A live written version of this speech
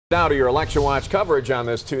Now to your Election Watch coverage on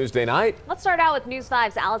this Tuesday night. Let's start out with News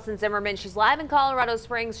 5's ALASYN ZIMMERMAN. She's live in Colorado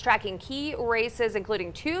Springs tracking key races,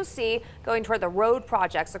 including 2C, going toward the road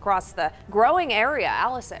projects across the growing area.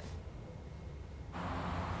 ALASYN.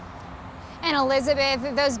 And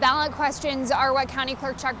Elizabeth, those ballot questions are what County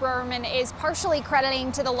Clerk Chuck BROERMAN is partially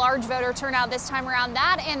crediting to the large voter turnout this time around.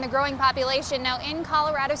 That and the growing population. Now in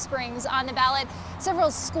Colorado Springs on the ballot, several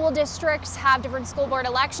school districts have different school board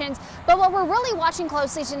elections. But what we're really watching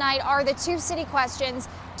closely tonight are the two city questions,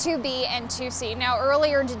 2B and 2C. Now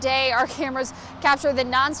earlier today, our cameras captured the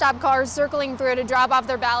nonstop cars circling through to drop off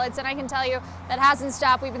their ballots. And I can tell you that hasn't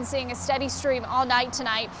stopped. We've been seeing a steady stream all night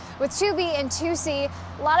tonight. With 2B and 2C,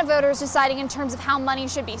 a lot of voters deciding in terms of how money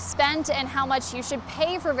should be spent and how much you should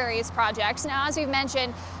pay for various projects. Now, as we've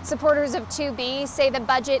mentioned, supporters of 2B say the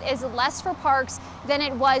budget is less for parks than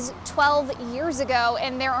it was 12 years ago,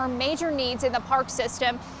 and there are major needs in the park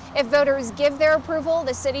system. If voters give their approval,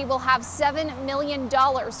 the city will have $7 million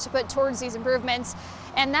to put towards these improvements.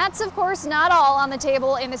 And that's, of course, not all on the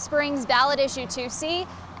table in the Springs ballot issue 2C,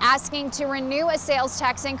 asking to renew a sales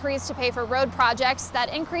tax increase to pay for road projects.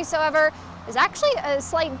 That increase, however, is actually a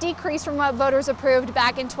slight decrease from what voters approved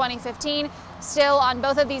back in 2015. Still, on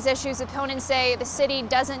both of these issues, opponents say the city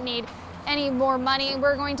doesn't need any more money.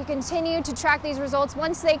 We're going to continue to track these results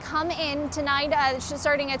once they come in tonight,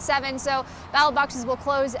 starting at 7. So ballot boxes will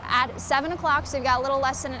close at 7 o'clock. So you've got a little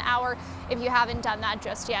less than an hour if you haven't done that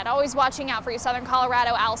just yet. Always watching out for you, Southern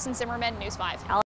Colorado. ALASYN ZIMMERMAN, News 5.